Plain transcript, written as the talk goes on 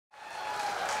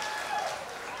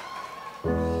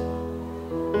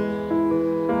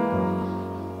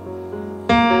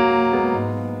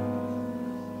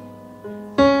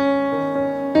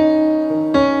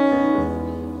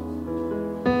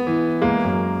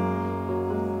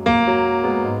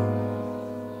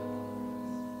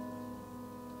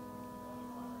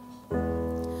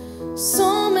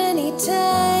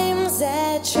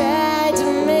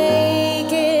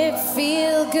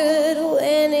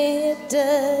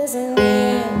doesn't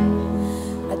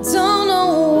end. I don't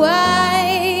know why,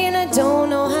 and I don't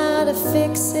know how to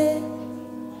fix it.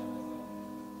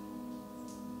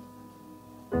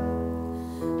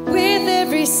 With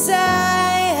every sigh,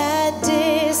 I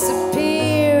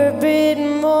disappear a bit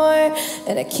more,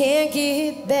 and I can't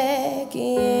get back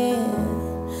in.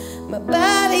 My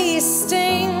body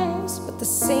stings with the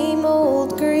same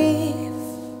old grief.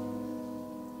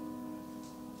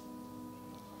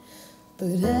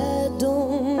 But I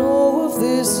don't know if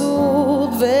this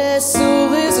old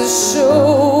vessel is a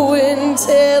show and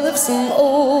tell of some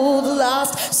old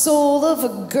lost soul of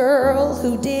a girl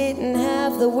who didn't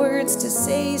have the words to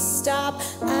say stop.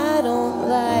 I don't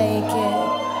like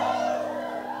it.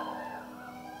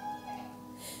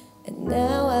 And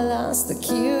now I lost the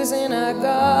cues and I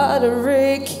gotta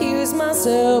recuse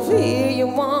myself. Here you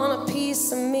want a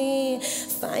piece of me,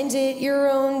 find it your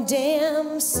own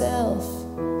damn self.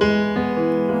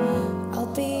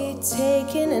 I'll be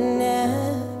taking a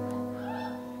nap.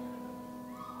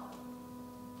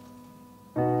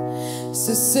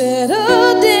 So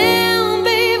settle down,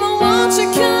 baby, won't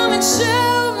you come and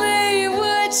show me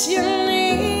what you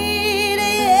need,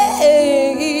 yeah.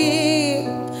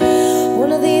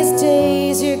 One of these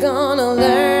days you're gonna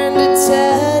learn to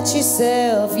touch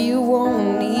yourself. You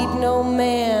won't need no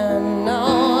man, no.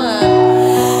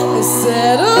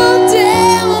 Settle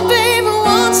down, baby,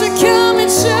 won't you come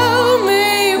and show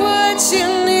me what you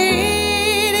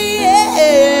need,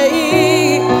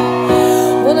 yeah.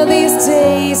 One of these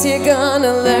days you're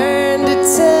gonna learn to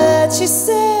touch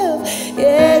yourself,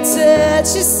 yeah,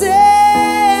 touch yourself.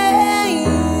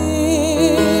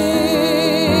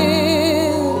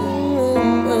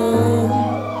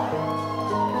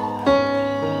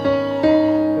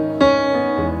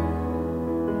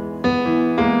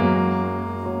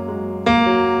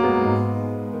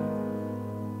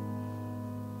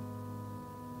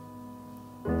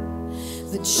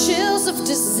 The chills of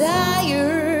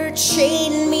desire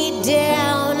chain me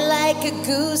down like a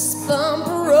goosebump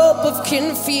rope of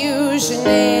confusion,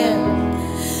 and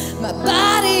my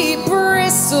body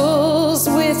bristles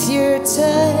with your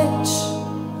touch.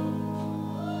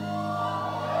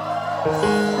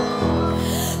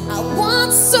 I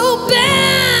want so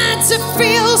bad to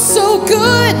feel so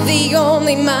good. The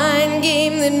only mind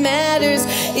game that matters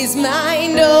is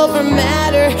mind over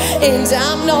matter, and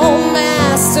I'm no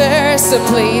master, so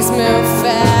please move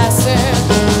faster.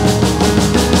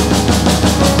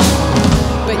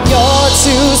 But you're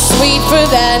too sweet for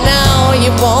that now,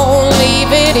 you won't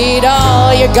leave it at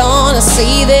all. You're gonna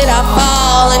see that I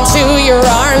fall into your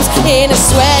arms in a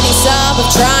sweaty sob of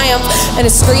triumph and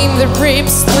a scream that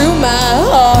rips through my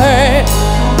heart.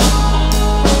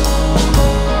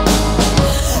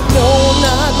 No,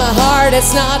 not my heart,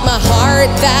 it's not my heart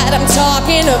that I'm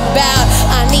talking about.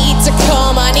 I need to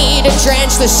come, I need to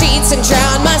drench the sheets and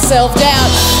drown myself down.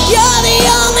 You're the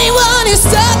only one who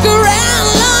stuck around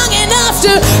long enough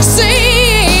to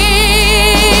see,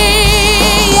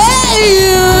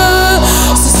 yeah.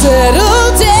 So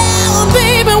settle down,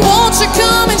 baby, won't you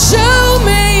come and show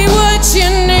me what you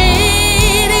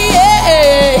need,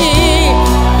 yeah.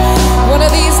 One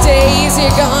of these days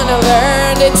you're gonna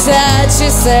learn to touch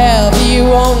yourself. You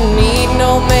won't need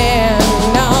no man,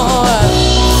 no.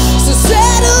 So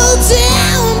settle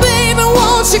down, baby,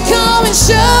 won't you come and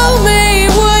show me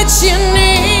what you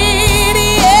need,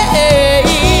 yeah.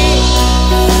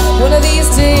 One of these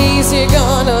days you're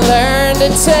gonna learn to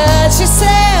touch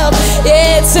yourself,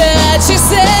 yeah, touch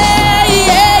yourself,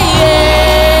 yeah, yeah.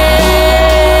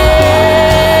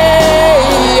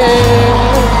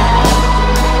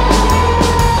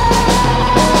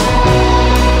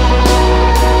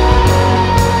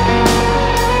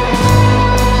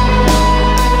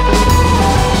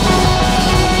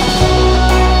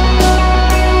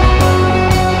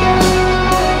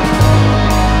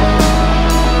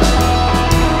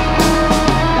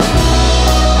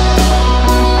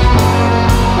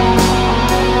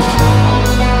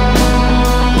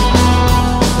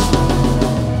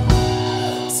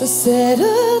 So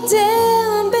settle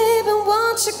down, baby,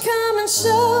 won't you come and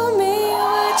show me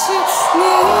what you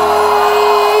need?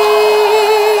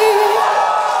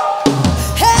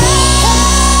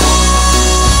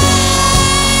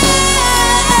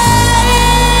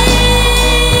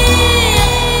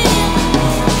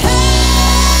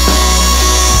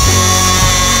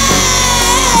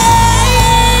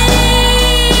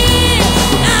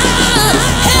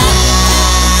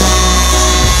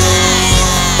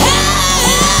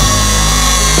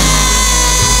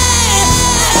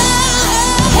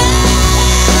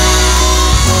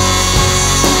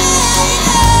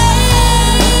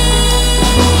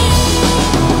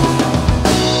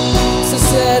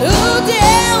 settle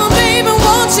down, baby,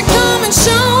 won't you come and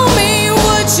show me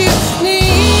what you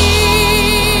need?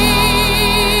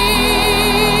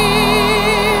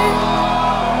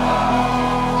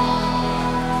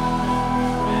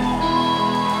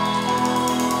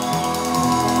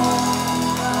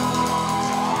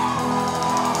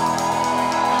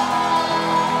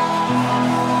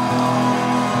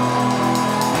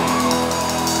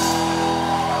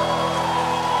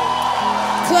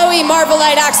 Chloe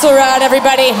Marvelite Axelrod,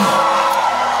 everybody.